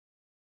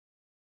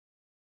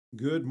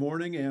Good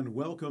morning and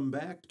welcome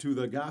back to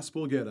the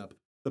Gospel Get Up,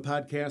 the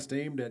podcast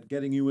aimed at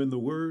getting you in the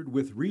Word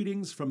with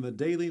readings from the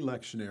daily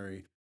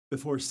lectionary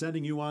before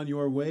sending you on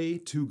your way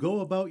to go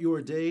about your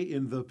day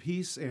in the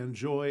peace and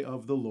joy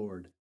of the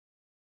Lord.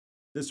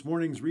 This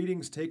morning's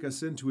readings take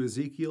us into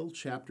Ezekiel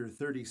chapter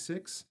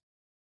 36,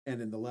 and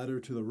in the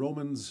letter to the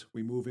Romans,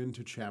 we move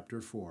into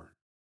chapter 4.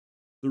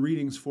 The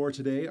readings for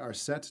today are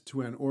set to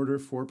an order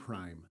for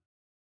prime.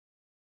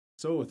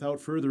 So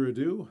without further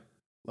ado,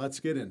 let's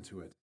get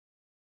into it.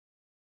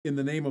 In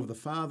the name of the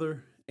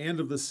Father, and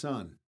of the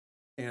Son,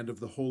 and of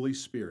the Holy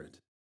Spirit.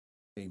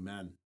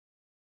 Amen.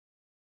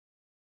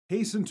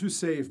 Hasten to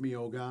save me,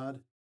 O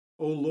God.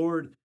 O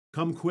Lord,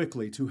 come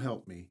quickly to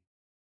help me.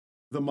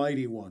 The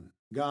Mighty One,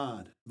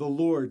 God, the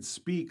Lord,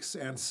 speaks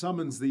and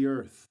summons the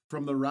earth,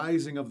 from the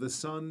rising of the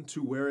sun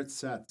to where it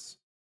sets.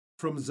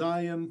 From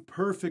Zion,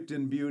 perfect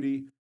in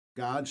beauty,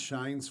 God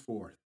shines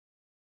forth.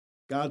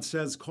 God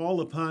says,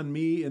 "Call upon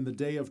me in the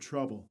day of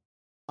trouble.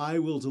 I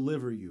will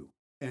deliver you,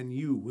 and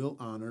you will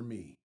honor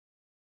me."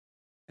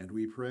 And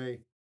we pray,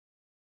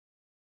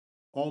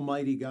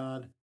 Almighty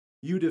God,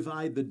 you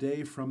divide the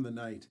day from the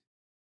night.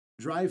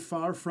 Drive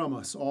far from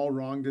us all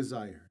wrong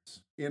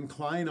desires.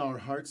 Incline our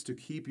hearts to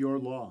keep your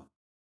law,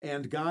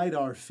 and guide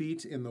our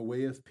feet in the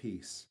way of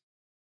peace.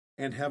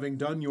 And having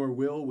done your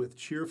will with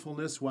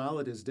cheerfulness while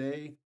it is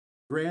day,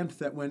 grant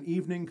that when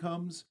evening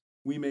comes,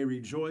 we may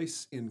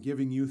rejoice in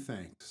giving you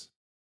thanks.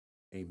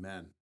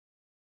 Amen.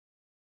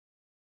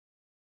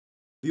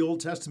 The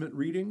Old Testament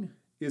reading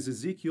is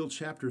Ezekiel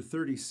chapter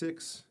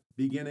 36,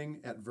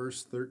 beginning at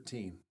verse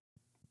 13.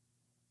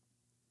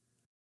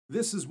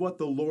 This is what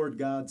the Lord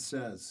God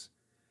says.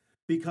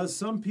 Because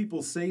some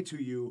people say to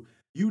you,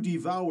 "You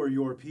devour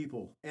your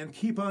people, and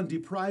keep on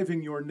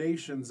depriving your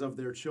nations of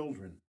their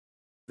children.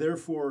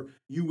 Therefore,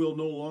 you will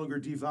no longer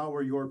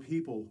devour your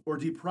people, or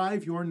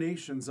deprive your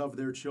nations of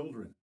their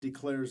children,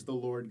 declares the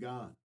Lord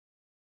God.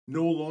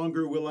 No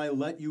longer will I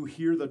let you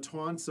hear the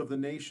taunts of the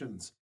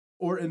nations,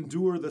 or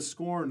endure the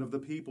scorn of the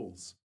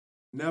peoples.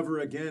 Never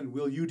again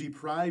will you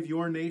deprive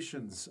your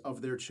nations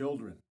of their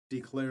children,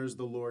 declares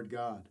the Lord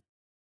God."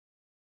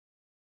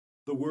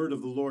 The word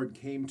of the Lord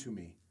came to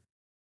me.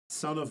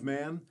 Son of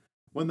man,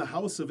 when the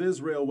house of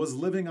Israel was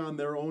living on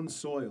their own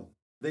soil,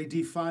 they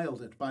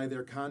defiled it by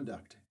their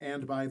conduct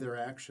and by their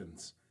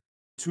actions.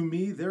 To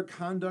me, their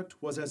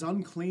conduct was as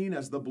unclean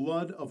as the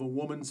blood of a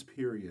woman's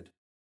period.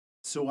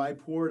 So I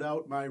poured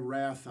out my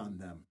wrath on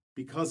them,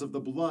 because of the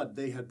blood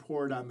they had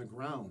poured on the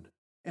ground,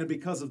 and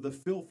because of the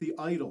filthy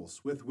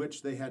idols with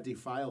which they had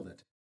defiled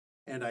it.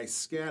 And I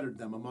scattered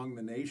them among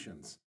the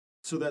nations,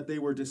 so that they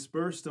were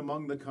dispersed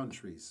among the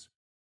countries.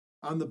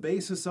 On the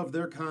basis of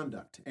their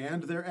conduct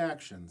and their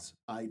actions,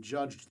 I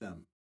judged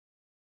them.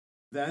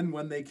 Then,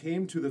 when they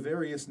came to the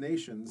various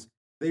nations,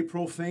 they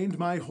profaned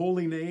my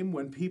holy name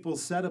when people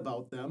said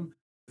about them,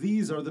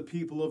 "These are the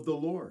people of the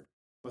Lord,"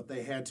 but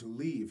they had to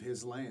leave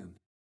his land.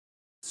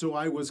 So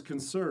I was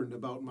concerned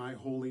about my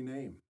holy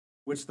name,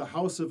 which the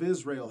house of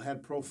Israel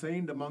had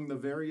profaned among the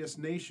various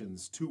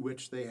nations to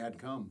which they had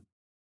come.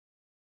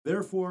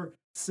 Therefore,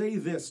 say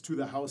this to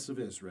the house of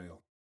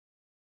Israel.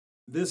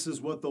 This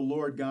is what the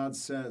Lord God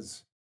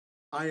says.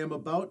 I am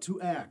about to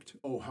act,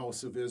 O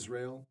house of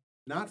Israel,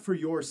 not for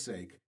your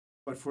sake,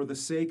 but for the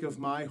sake of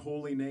my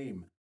holy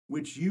name,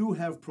 which you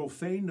have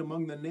profaned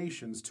among the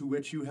nations to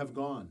which you have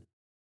gone.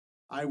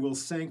 I will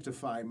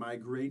sanctify my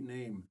great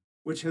name,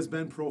 which has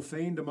been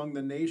profaned among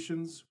the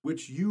nations,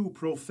 which you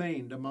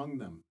profaned among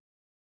them.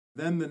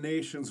 Then the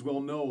nations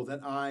will know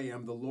that I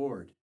am the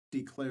Lord,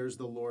 declares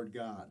the Lord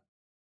God,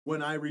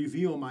 when I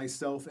reveal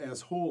myself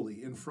as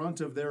holy in front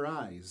of their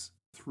eyes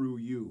through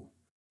you.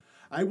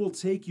 I will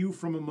take you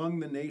from among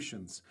the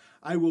nations.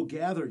 I will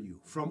gather you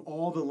from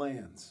all the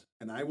lands,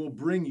 and I will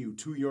bring you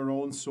to your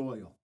own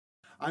soil.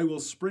 I will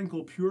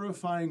sprinkle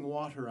purifying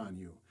water on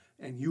you,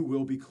 and you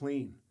will be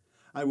clean.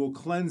 I will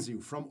cleanse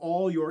you from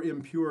all your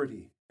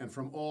impurity and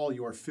from all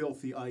your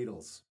filthy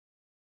idols.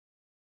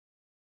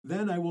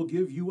 Then I will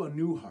give you a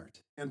new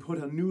heart and put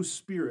a new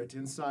spirit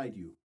inside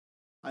you.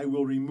 I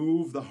will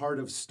remove the heart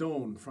of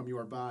stone from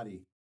your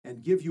body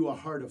and give you a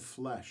heart of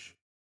flesh.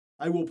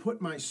 I will put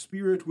my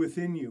spirit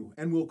within you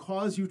and will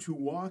cause you to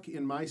walk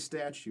in my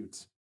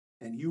statutes,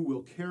 and you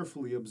will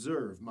carefully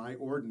observe my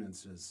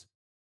ordinances.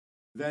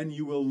 Then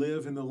you will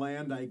live in the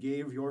land I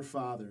gave your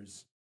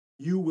fathers.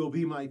 You will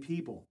be my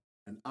people,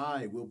 and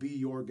I will be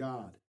your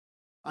God.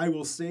 I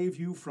will save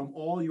you from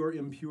all your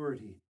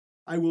impurity.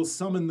 I will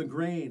summon the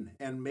grain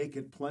and make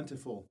it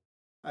plentiful.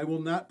 I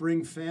will not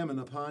bring famine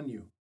upon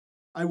you.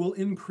 I will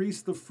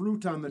increase the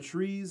fruit on the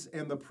trees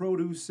and the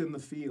produce in the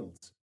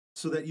fields,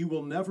 so that you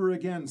will never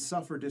again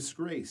suffer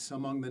disgrace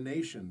among the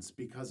nations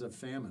because of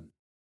famine.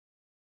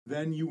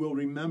 Then you will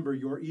remember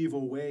your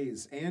evil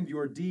ways and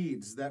your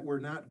deeds that were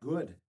not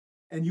good,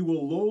 and you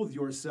will loathe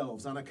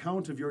yourselves on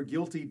account of your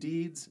guilty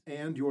deeds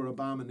and your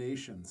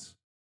abominations.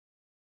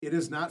 It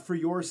is not for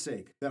your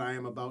sake that I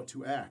am about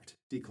to act,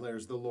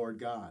 declares the Lord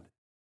God.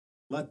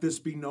 Let this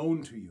be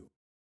known to you.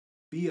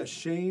 Be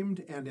ashamed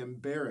and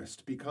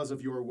embarrassed because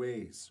of your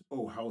ways,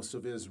 O house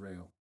of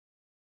Israel.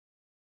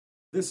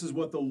 This is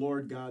what the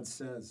Lord God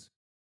says.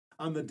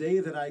 On the day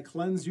that I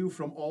cleanse you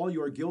from all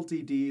your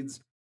guilty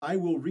deeds, I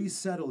will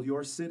resettle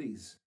your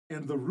cities,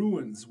 and the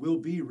ruins will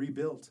be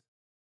rebuilt.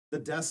 The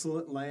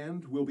desolate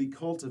land will be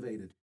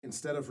cultivated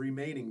instead of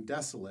remaining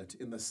desolate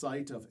in the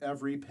sight of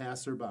every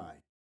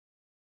passerby.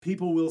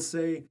 People will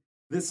say,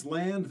 "This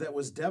land that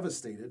was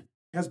devastated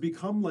has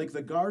become like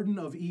the Garden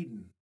of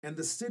Eden, and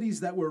the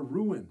cities that were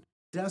ruined,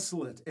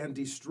 desolate, and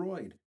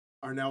destroyed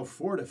are now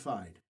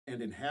fortified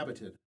and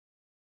inhabited."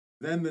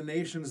 Then the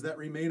nations that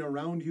remain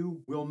around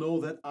you will know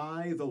that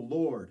I, the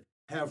Lord,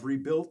 have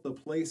rebuilt the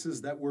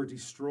places that were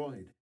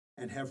destroyed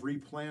and have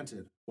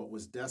replanted what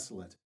was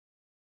desolate.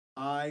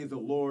 I, the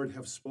Lord,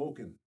 have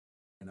spoken,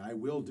 and I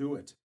will do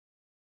it.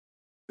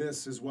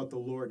 This is what the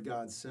Lord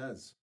God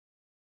says.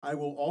 I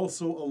will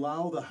also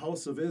allow the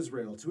house of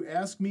Israel to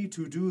ask me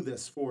to do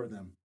this for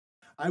them.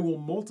 I will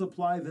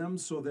multiply them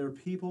so their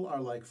people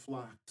are like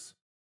flocks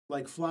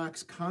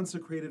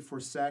consecrated for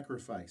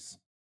sacrifice,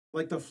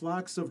 like the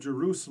flocks of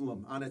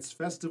Jerusalem on its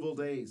festival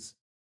days.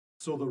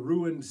 So the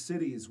ruined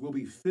cities will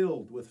be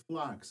filled with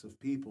flocks of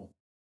people.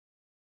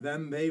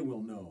 Then they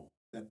will know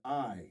that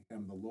I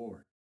am the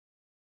Lord.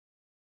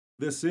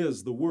 This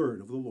is the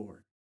word of the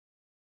Lord.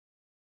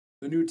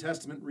 The New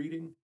Testament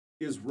reading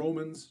is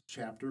Romans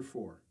chapter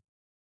 4.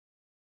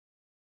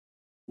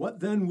 What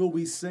then will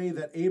we say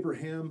that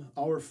Abraham,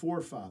 our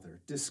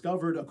forefather,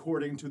 discovered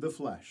according to the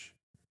flesh?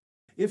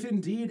 If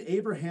indeed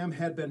Abraham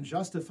had been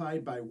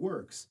justified by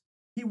works,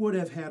 he would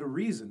have had a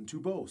reason to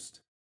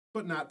boast,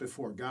 but not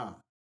before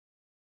God.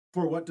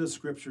 For what does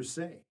Scripture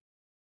say?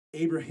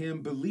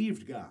 Abraham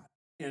believed God,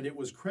 and it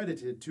was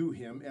credited to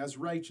him as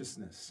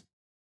righteousness.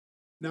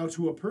 Now,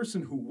 to a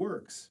person who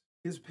works,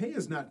 his pay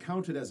is not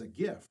counted as a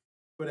gift,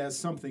 but as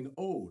something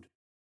owed.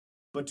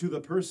 But to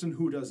the person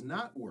who does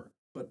not work,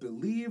 but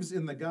believes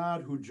in the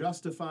God who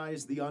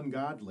justifies the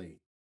ungodly,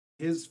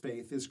 his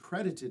faith is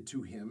credited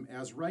to him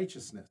as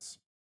righteousness.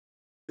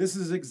 This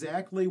is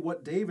exactly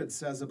what David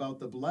says about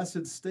the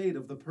blessed state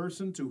of the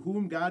person to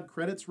whom God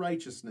credits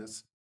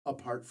righteousness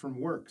apart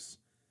from works.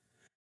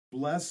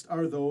 Blessed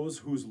are those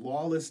whose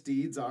lawless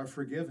deeds are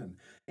forgiven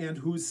and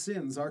whose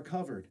sins are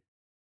covered.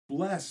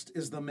 Blessed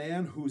is the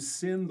man whose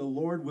sin the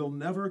Lord will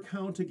never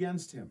count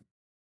against him.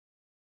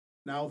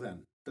 Now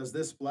then, does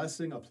this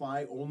blessing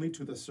apply only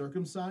to the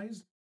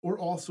circumcised or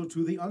also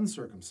to the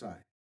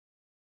uncircumcised?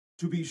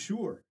 To be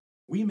sure,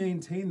 we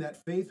maintain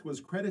that faith was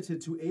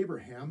credited to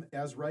Abraham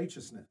as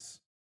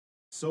righteousness.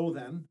 So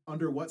then,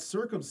 under what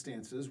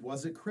circumstances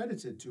was it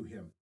credited to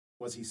him?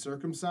 Was he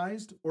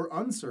circumcised or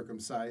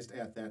uncircumcised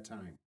at that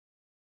time?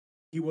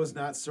 He was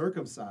not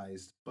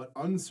circumcised, but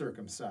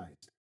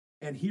uncircumcised,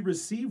 and he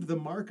received the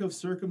mark of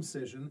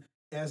circumcision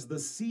as the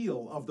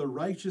seal of the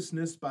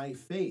righteousness by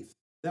faith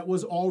that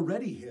was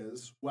already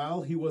his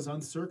while he was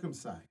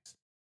uncircumcised.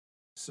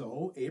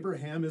 So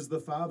Abraham is the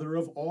father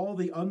of all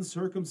the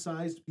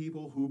uncircumcised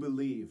people who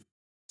believe,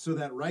 so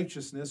that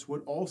righteousness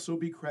would also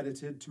be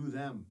credited to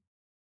them.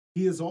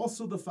 He is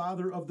also the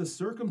father of the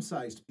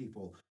circumcised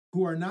people,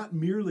 who are not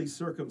merely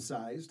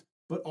circumcised,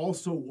 but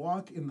also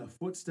walk in the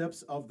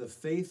footsteps of the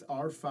faith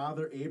our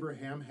father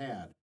Abraham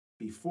had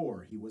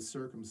before he was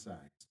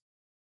circumcised.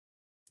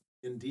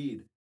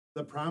 Indeed,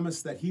 the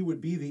promise that he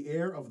would be the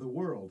heir of the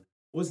world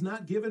was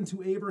not given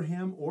to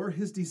Abraham or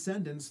his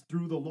descendants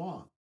through the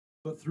law,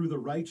 but through the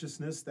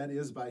righteousness that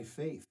is by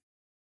faith.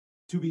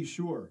 To be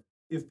sure,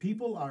 if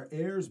people are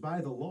heirs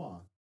by the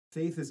law,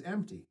 faith is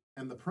empty,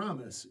 and the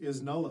promise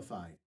is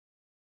nullified.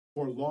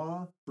 For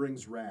law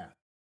brings wrath.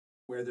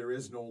 Where there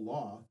is no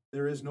law,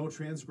 there is no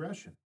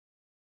transgression.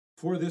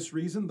 For this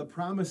reason, the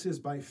promise is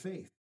by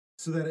faith,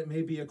 so that it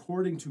may be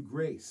according to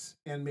grace,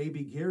 and may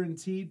be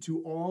guaranteed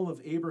to all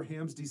of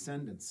Abraham's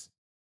descendants,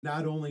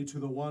 not only to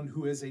the one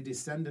who is a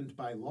descendant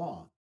by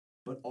law,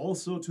 but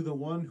also to the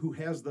one who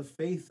has the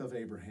faith of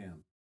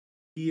Abraham.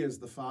 He is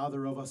the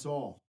father of us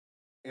all.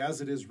 As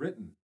it is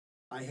written,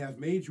 I have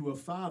made you a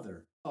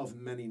father of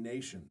many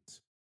nations.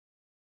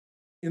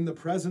 In the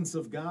presence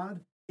of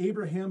God,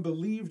 Abraham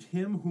believed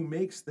him who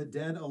makes the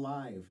dead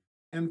alive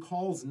and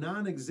calls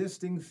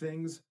non-existing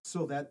things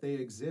so that they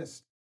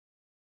exist.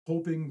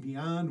 Hoping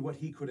beyond what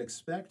he could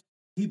expect,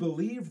 he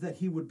believed that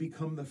he would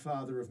become the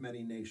father of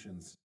many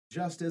nations,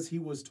 just as he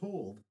was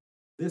told,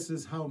 this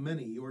is how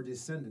many your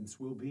descendants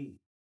will be.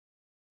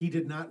 He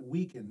did not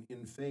weaken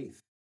in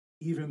faith,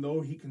 even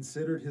though he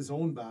considered his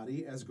own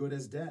body as good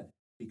as dead,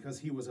 because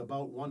he was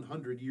about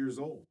 100 years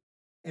old,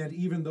 and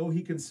even though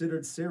he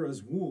considered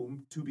Sarah's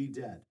womb to be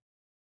dead.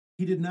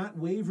 He did not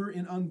waver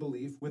in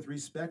unbelief with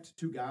respect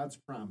to God's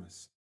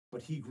promise,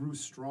 but he grew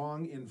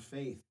strong in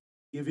faith,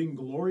 giving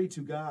glory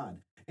to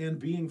God, and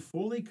being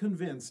fully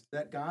convinced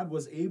that God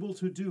was able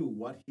to do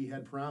what he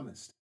had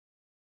promised.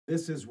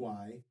 This is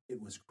why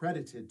it was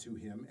credited to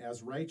him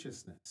as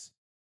righteousness.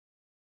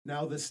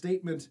 Now the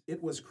statement,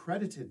 it was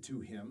credited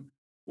to him,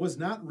 was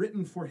not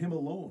written for him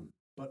alone,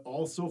 but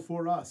also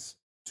for us,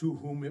 to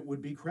whom it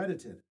would be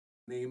credited,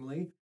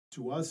 namely,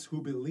 to us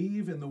who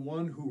believe in the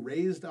one who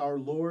raised our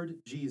Lord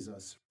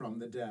Jesus from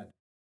the dead.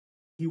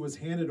 He was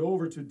handed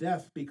over to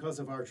death because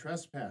of our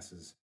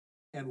trespasses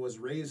and was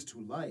raised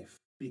to life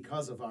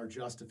because of our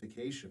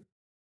justification.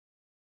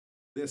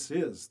 This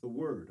is the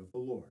word of the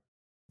Lord.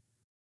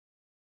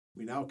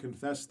 We now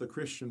confess the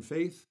Christian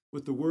faith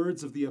with the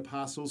words of the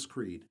Apostles'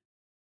 Creed.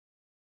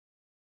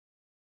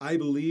 I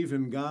believe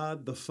in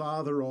God, the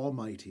Father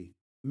Almighty,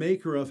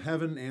 maker of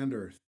heaven and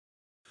earth.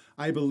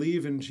 I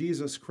believe in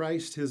Jesus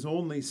Christ, his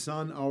only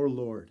Son, our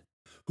Lord,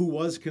 who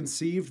was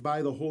conceived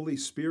by the Holy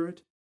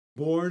Spirit,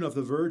 born of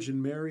the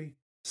Virgin Mary,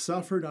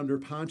 suffered under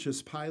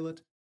Pontius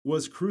Pilate,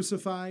 was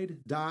crucified,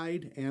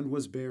 died, and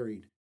was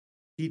buried.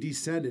 He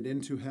descended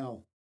into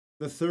hell.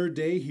 The third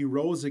day he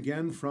rose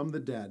again from the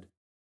dead.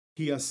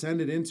 He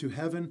ascended into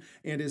heaven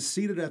and is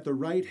seated at the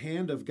right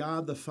hand of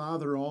God the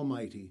Father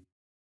Almighty.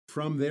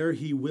 From there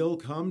he will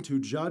come to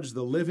judge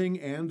the living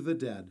and the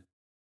dead.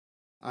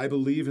 I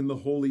believe in the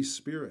Holy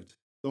Spirit,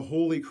 the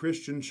holy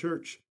Christian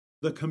Church,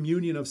 the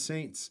communion of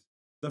saints,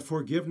 the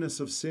forgiveness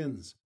of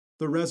sins,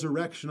 the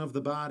resurrection of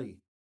the body,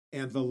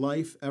 and the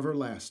life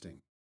everlasting.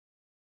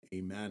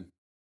 Amen.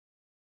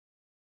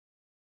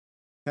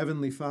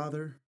 Heavenly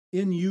Father,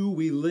 in you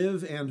we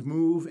live and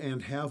move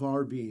and have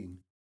our being.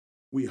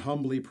 We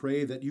humbly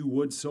pray that you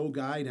would so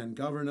guide and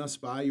govern us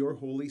by your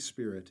Holy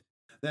Spirit,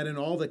 that in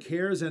all the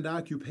cares and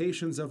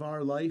occupations of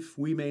our life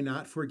we may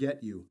not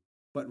forget you,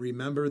 but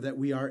remember that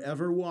we are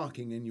ever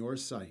walking in your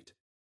sight.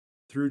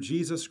 Through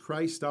Jesus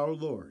Christ our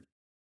Lord.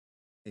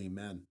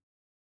 Amen.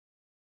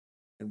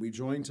 And we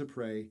join to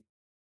pray,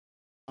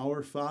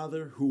 Our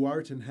Father, who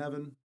art in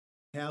heaven,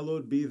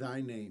 hallowed be thy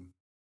name.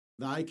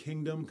 Thy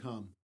kingdom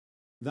come.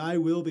 Thy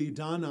will be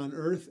done on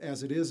earth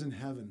as it is in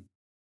heaven.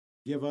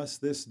 Give us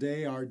this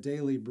day our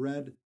daily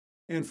bread,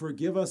 and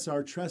forgive us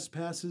our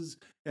trespasses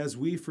as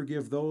we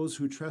forgive those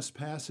who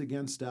trespass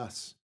against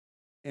us.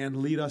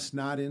 And lead us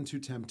not into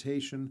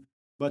temptation,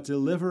 but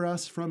deliver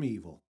us from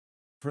evil.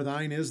 For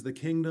thine is the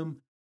kingdom,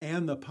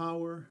 and the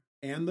power,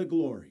 and the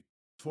glory,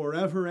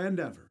 forever and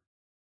ever.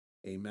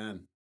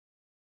 Amen.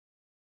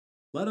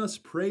 Let us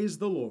praise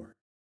the Lord.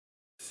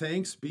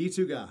 Thanks be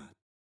to God.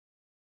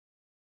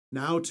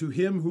 Now to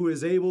him who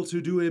is able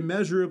to do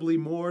immeasurably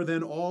more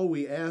than all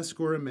we ask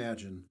or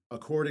imagine,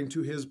 according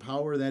to his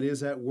power that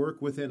is at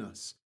work within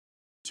us.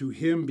 To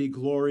him be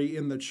glory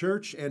in the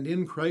church and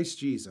in Christ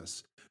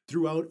Jesus,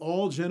 throughout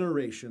all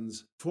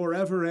generations,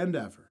 forever and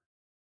ever.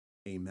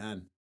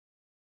 Amen.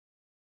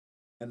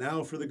 And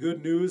now for the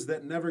good news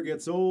that never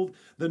gets old,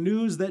 the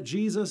news that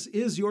Jesus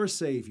is your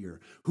Savior,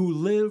 who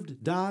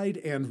lived, died,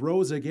 and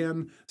rose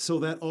again so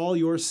that all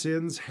your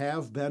sins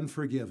have been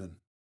forgiven.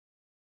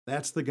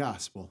 That's the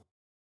gospel.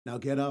 Now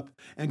get up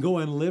and go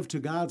and live to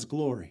God's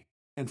glory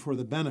and for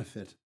the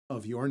benefit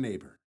of your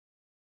neighbor.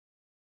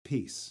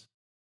 Peace.